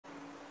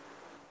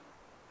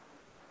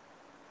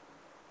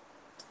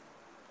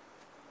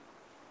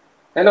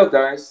Hello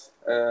guys,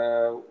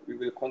 we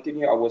will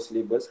continue our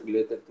syllabus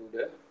related to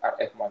the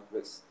RF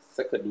microwave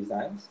circuit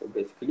design. So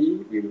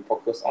basically, we will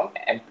focus on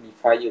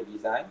amplifier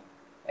design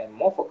and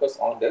more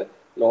focus on the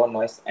low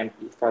noise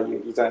amplifier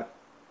design.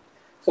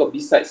 So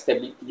besides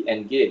stability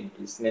and gain,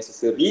 it's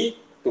necessary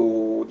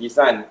to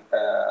design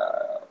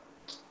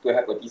to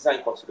have a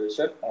design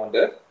consideration on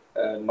the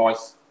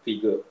noise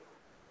figure.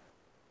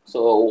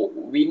 So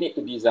we need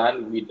to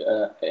design with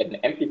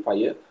an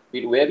amplifier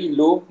with very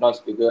low noise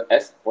figure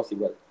as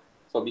possible.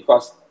 So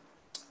because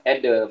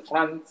at the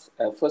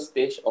first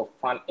stage of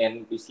front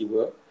end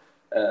receiver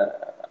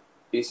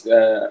is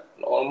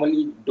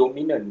normally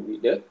dominant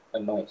with the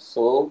noise.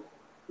 So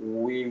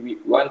we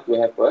want to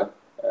have a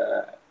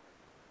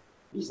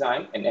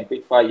design an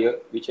amplifier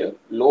which a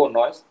low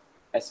noise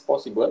as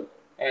possible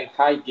and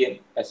high gain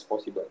as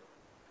possible.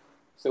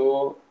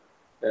 So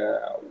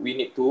we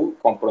need to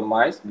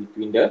compromise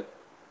between the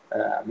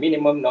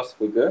minimum noise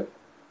figure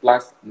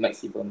plus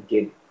maximum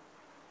gain.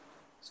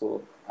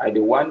 So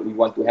either one, we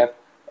want to have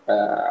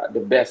the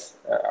best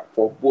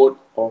for both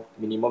of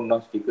minimum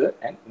noise figure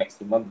and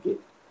maximum gain.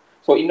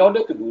 So in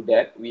order to do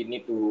that, we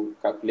need to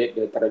calculate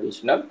the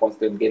traditional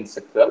constant gain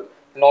circle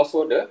and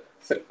also the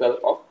circle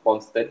of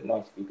constant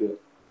noise figure.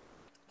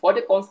 For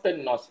the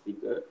constant noise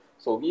figure,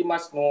 so we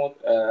must know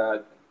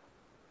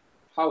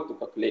how to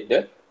calculate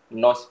the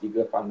noise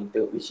figure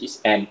parameter, which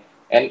is n.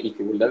 N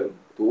equivalent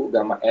to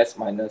gamma s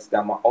minus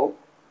gamma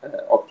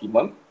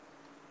optimum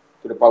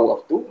to the power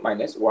of 2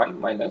 minus 1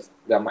 minus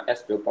gamma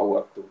s to the power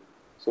of 2.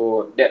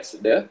 So that's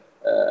the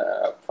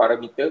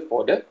parameter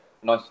for the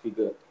noise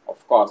figure.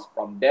 Of course,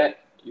 from that,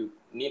 you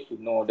need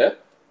to know the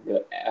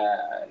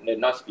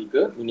noise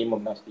figure,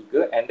 minimum noise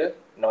figure, and the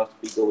noise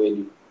figure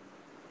value.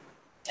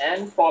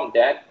 And from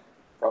that,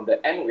 from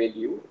the n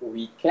value,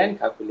 we can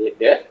calculate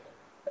the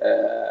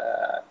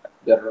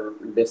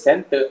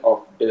center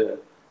of the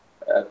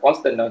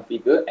constant noise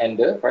figure and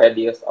the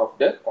radius of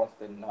the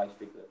constant noise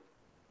figure.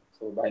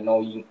 So by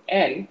knowing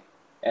n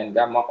and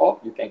gamma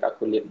op, you can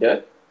calculate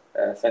the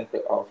center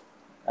of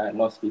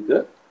noise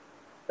figure.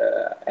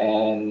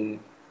 And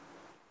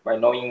by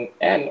knowing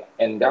n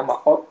and gamma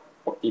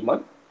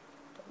optimum,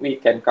 we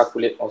can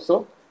calculate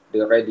also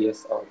the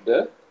radius of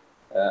the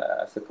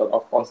circle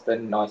of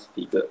constant noise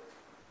figure.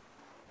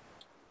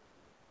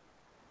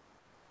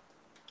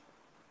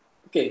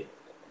 Okay,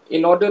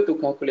 in order to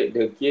calculate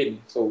the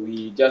gain, so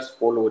we just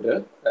follow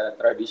the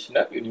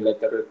traditional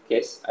unilateral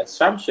case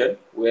assumption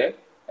where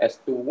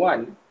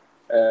S21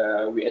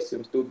 we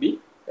assume to be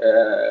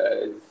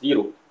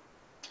 0.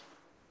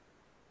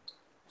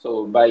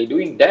 So by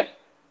doing that,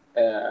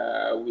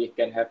 we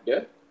can have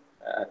the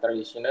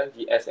traditional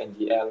GS and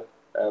GL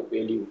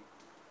value.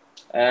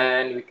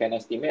 And we can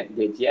estimate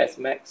the GS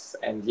max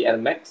and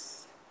GL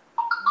max.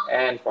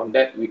 And from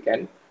that, we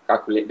can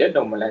calculate the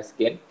normalized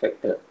gain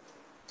factor.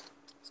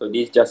 So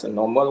this is just a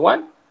normal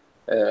one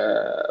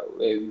where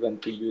we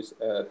want to use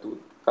to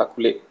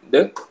calculate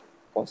the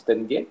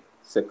constant gain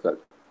circle.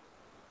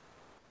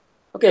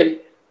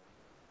 Okay,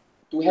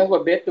 to have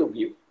a better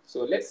view,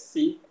 so let's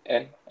see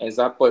an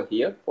example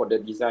here for the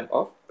design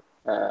of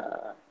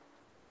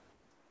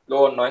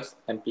low noise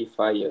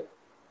amplifier.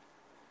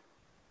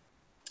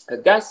 A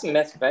gas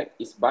MOSFET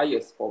is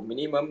biased for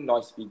minimum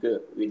noise figure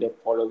with the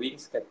following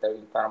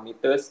scattering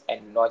parameters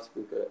and noise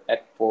figure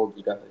at 4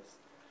 GHz.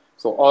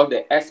 So all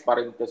the S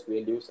parameters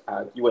values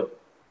are given.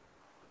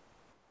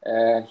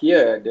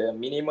 Here, the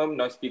minimum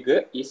noise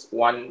figure is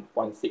 1.6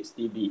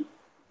 dB.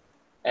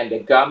 And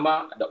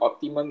the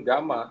optimum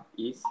gamma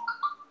is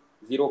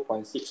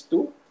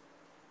 0.62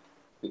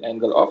 with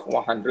angle of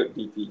 100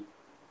 dB.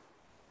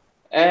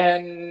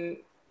 And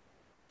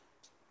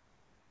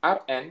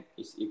Rn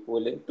is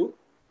equivalent to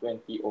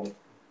 20 ohm.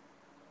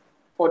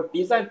 For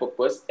design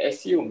purpose,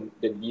 assume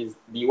the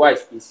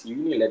device is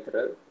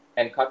unilateral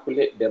and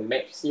calculate the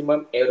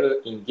maximum error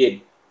in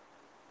gain.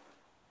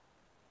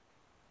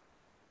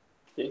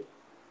 Okay,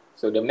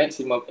 so the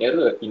maximum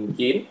error in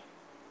gain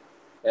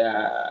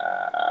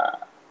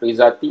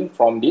resulting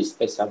from this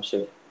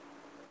assumption.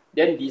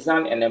 Then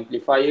design an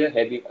amplifier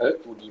having a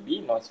 2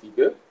 dB noise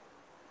figure.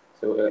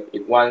 So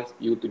it wants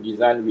you to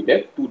design with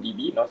a 2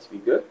 dB noise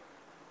figure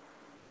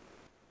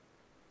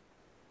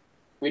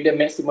with the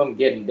maximum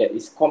gain that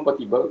is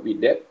compatible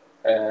with that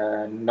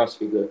noise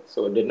figure.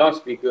 So the noise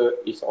figure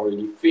is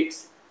already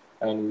fixed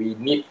and we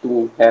need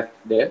to have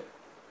the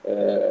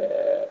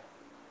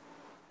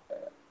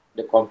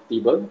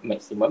compatible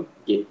maximum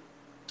gain.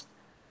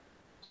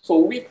 So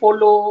we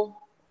follow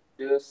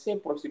the same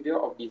procedure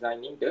of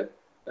designing the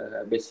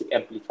basic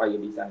amplifier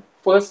design.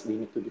 First, we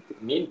need to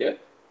determine the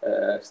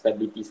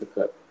stability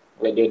circuit,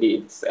 whether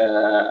it's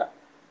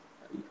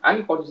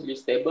unconditionally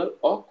stable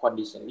or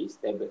conditionally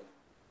stable.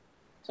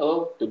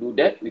 So to do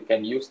that, we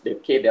can use the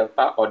K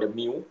delta or the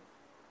mu,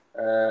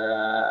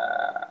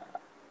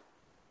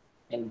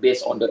 and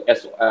based on the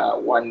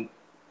S11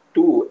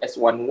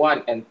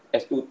 and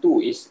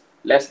S22 is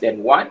less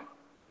than 1,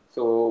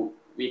 so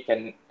we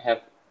can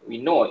have we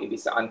know it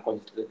is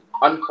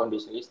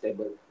unconditionally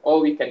stable.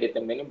 Or we can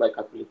determine it by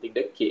calculating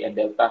the K and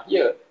delta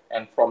here.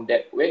 And from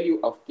that value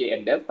of K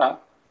and delta,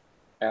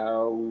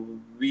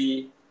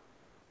 we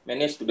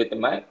managed to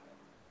determine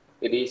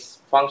it is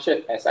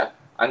function as a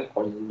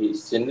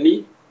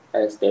unconditionally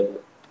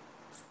stable.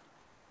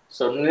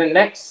 So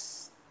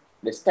next,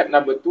 the step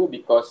number 2,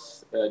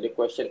 because the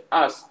question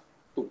asks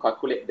to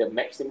calculate the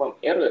maximum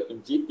error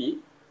in GT,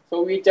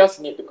 so we just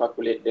need to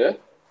calculate the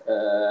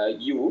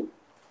U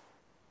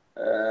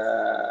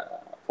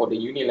for the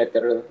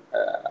unilateral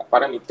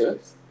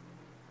parameters,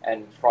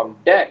 and from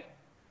that,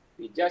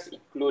 we just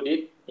include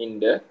it in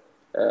the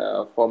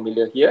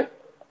formula here,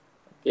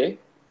 okay,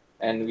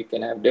 and we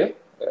can have the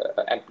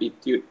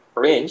amplitude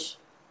range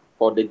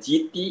for the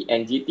GT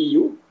and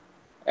GTU,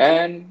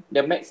 and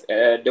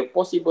the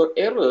possible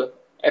error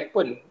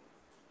happen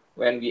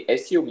when we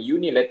assume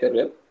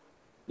unilateral,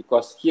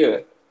 because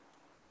here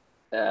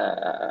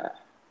the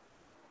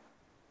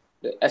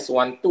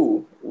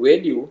S12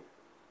 value,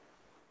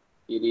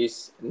 it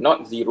is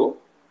not 0,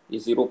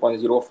 is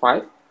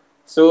 0.05.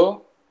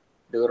 So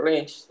the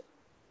range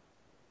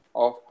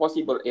of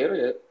possible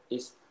error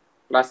is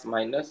plus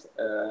minus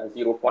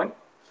 0.5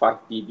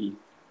 dB.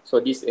 So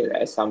this is an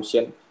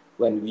assumption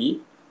when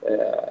we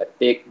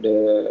take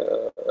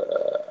the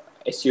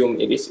assume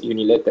it is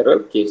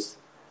unilateral case.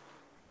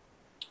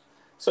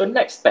 So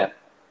next step,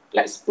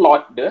 let's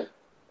plot the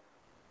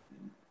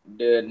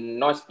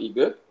noise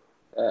figure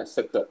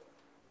circle.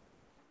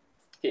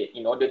 Okay,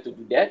 in order to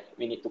do that,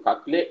 we need to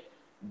calculate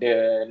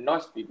the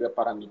noise figure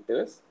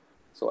parameters.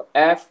 So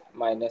F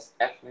minus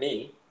F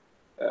main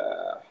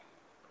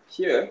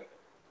here.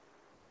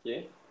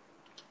 Okay,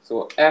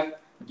 so F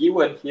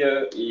given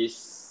here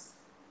is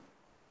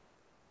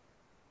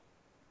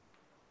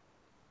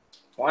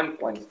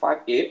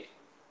 1.58.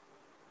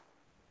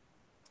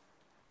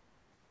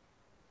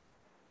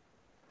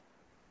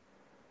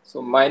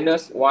 So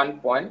minus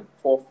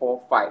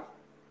 1.445.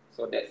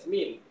 So that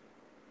means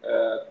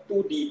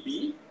 2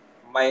 dB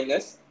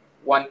minus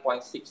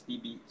 1.6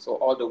 dB. So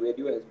all the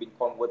value has been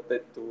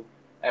converted to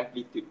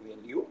amplitude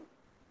value,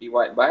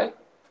 divided by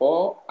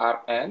 4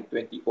 Rn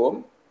 20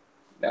 ohm,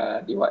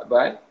 divided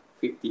by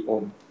 50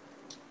 ohm.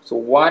 So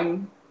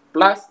 1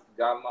 plus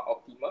gamma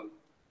optimum.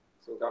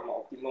 So gamma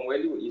optimum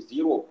value is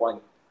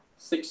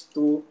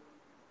 0.62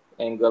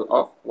 angle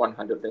of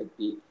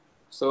 120.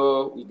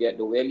 So we get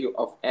the value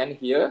of N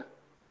here,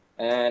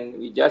 and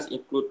we just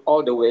include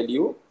all the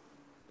value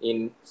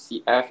in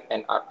CF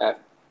and RF,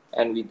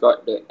 and we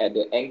got at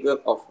the angle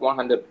of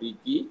 100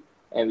 degree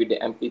and with the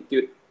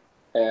amplitude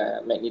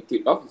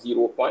magnitude of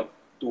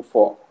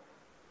 0.24.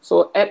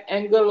 So at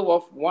angle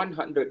of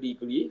 100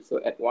 degree,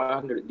 so at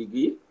 100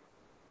 degree,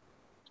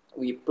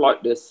 we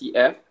plot the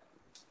CF,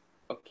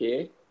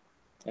 okay,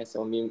 and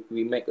so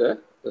we make a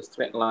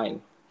straight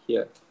line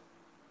here.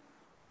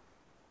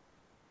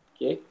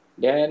 Okay,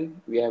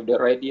 then we have the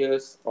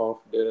radius of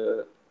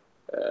the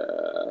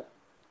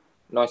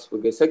noise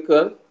figure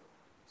circle.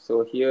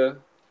 So here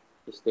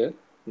is the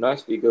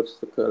noise figure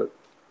circle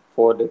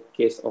for the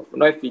case of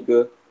noise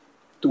figure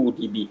 2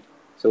 dB.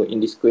 So in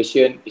this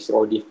question, it's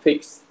already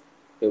fixed.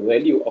 The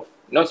value of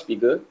noise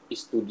figure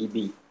is 2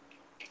 dB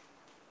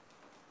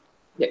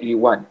that we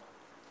want.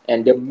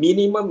 And the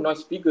minimum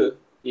noise figure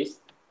is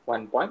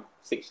 1.6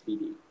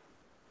 dB.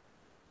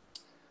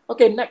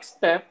 Okay, next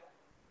step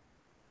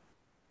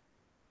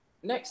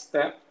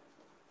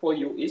for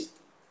you is,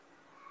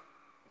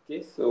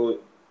 okay, so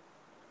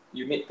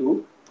you need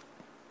to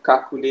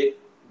calculate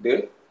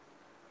the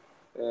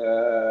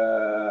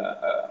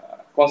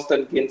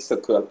constant gain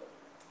circle.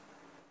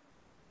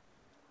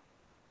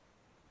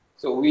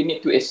 So we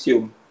need to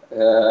assume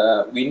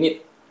we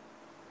need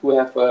to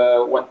have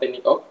one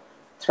technique of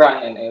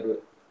try and error.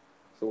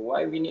 So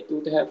why we need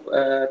to have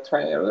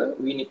try and error?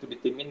 We need to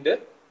determine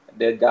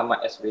the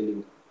gamma S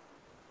value.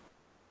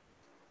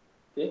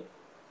 Okay.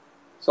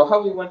 So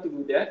how we want to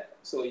do that?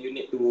 So you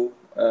need to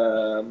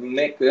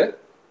make a,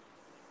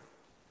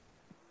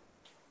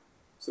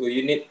 so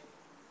you need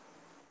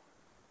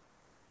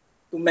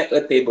to make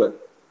a table.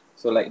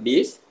 So like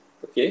this,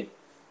 okay.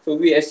 So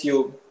we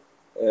assume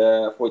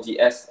for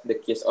GS, the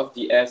case of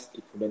GS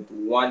equivalent to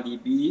 1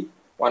 dB,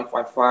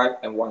 1.5,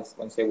 and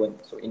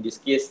 1.17. So in this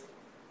case,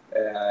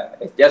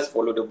 let's just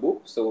follow the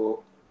book.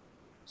 So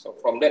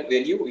from that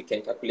value, we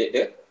can calculate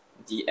the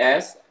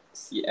GS,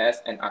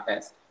 CS, and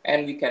RS.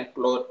 And we can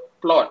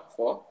plot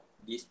for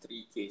these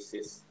three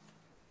cases.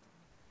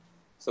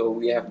 So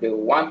we have the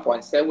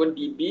 1.7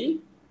 dB.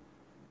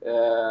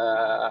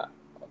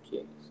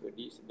 Okay, so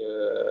this is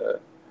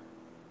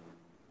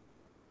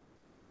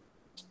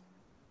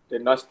the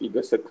noise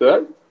figure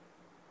circle.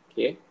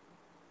 Okay,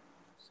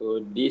 so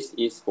this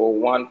is for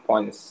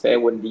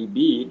 1.7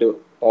 dB, the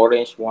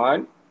orange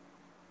one.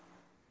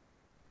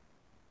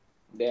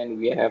 Then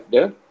we have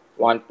the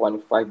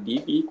 1.5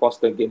 dB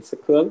constant gain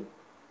circle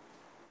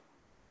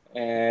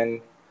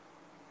and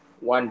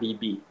 1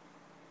 dB.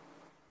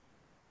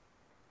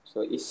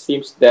 So it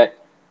seems that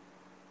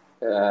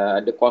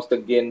the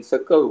constant gain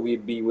circle will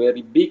be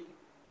very big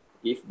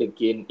if the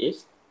gain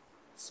is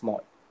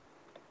small.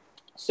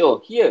 So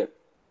here,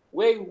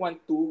 where we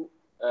want to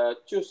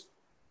choose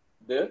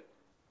the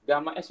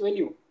gamma S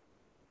value.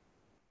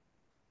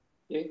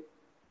 Okay.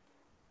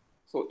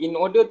 So in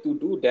order to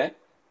do that,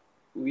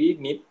 we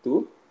need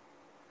to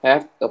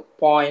have a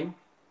point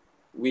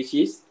which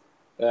is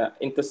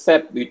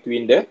intercept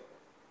between the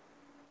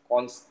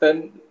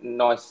constant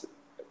noise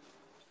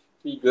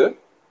figure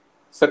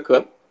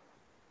circle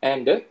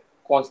and the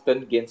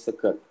constant gain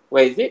circle.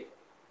 Where is it?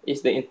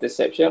 It's the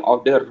intersection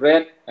of the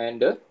red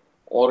and the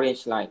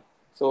orange line.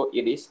 So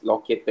it is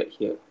located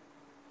here.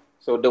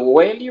 So the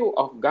value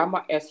of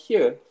gamma S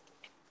here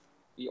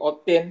we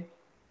obtain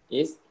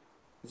is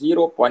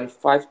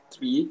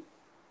 0.53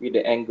 with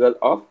the angle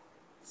of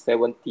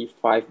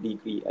 75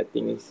 degree. I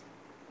think it's,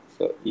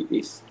 so it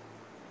is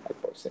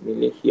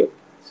approximately here.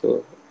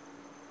 So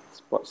it's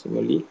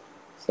approximately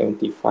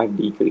 75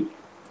 degree.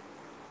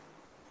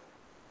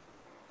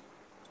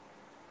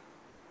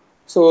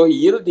 So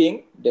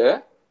yielding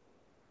the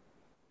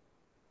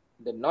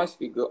noise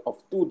figure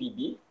of 2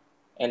 dB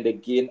and the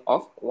gain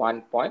of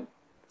 1.7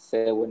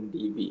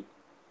 dB.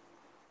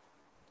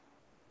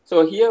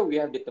 So here we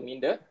have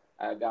determined the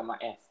gamma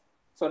S.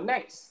 So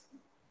next,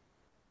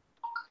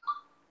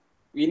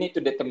 we need to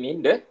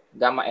determine the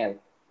gamma L.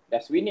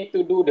 Does we need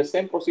to do the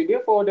same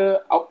procedure for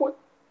the output?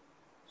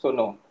 So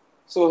no.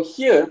 So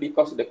here,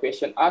 because the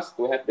question asks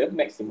to have the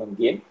maximum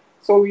gain,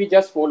 so we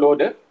just follow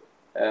the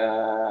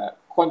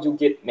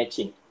conjugate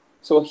matching.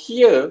 So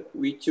here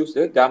we choose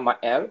the gamma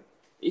L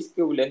is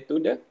equivalent to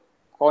the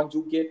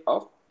conjugate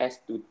of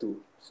S22.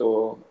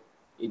 So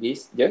it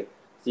is the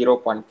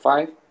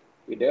 0.5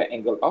 with the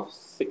angle of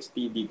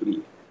 60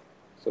 degree.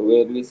 So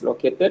where it is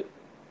located?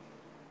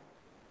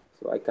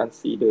 So I can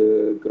see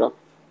the graph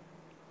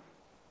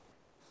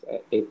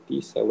at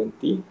 80,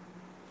 70.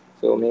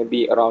 So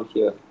maybe around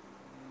here.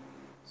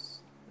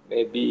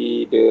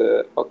 Maybe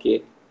the,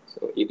 okay,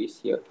 so it is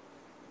here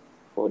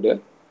for the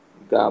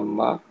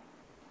gamma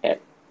L.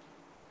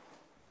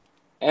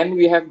 And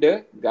we have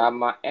the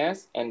gamma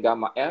S and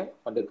gamma L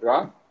on the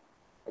graph,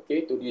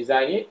 okay, to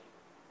design it.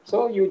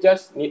 So you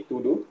just need to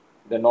do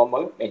the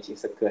normal matching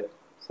circuit.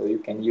 So you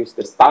can use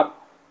the stub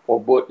for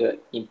both the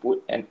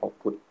input and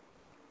output.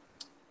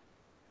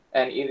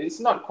 And it is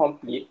not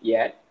complete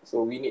yet,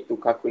 so we need to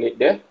calculate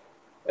the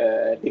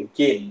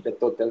gain, the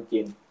total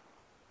gain.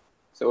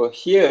 So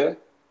here,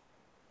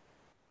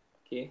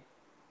 okay.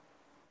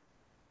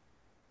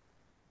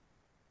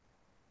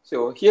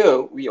 So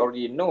here we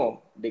already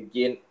know the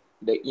gain,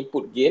 the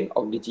input gain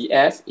of the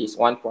GS is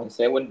 1.7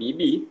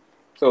 dB.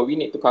 So we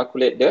need to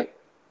calculate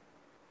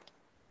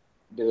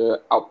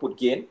the output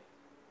gain,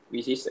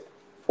 which is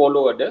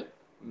follow the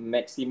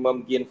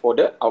maximum gain for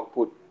the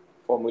output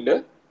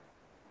formula.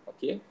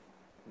 Okay,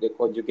 the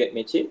conjugate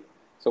matching.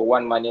 So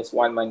 1 minus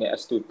 1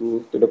 minus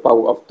S22 to the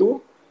power of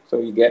 2. So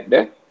we get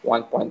the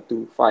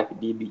 1.25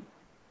 dB.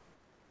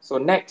 So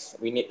next,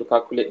 we need to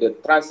calculate the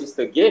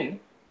transistor gain,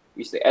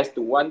 which is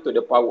S21 to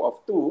the power of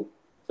 2.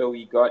 So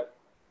we got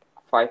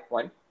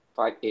 5.58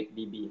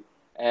 dB.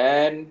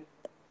 And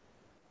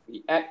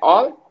we add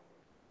all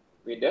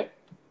with the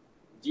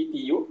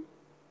GTU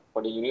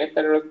for the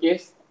unilateral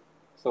case.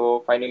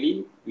 So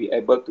finally, we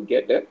able to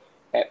get the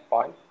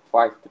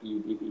 8.53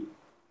 dB.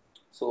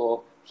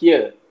 So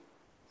here,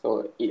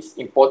 so it's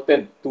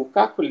important to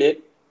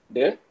calculate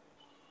the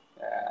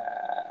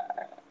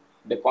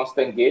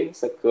constant gain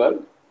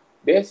circle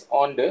based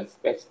on the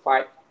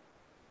specified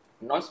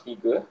noise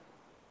figure,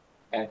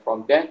 and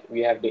from that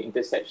we have the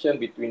intersection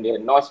between the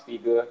noise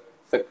figure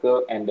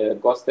circle and the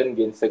constant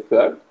gain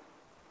circle,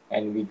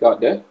 and we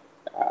got the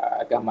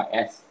gamma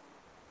S,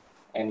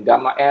 and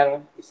gamma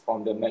L is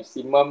from the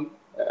maximum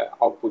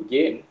output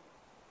gain.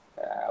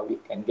 We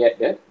can get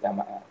the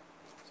gamma L.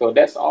 So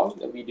that's all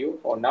the video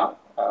for now.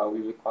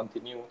 We will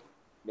continue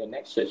the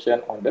next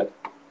session on the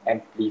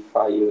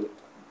amplifier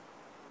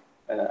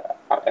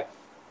RF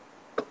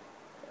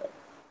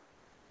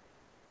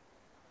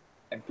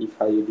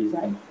amplifier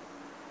design.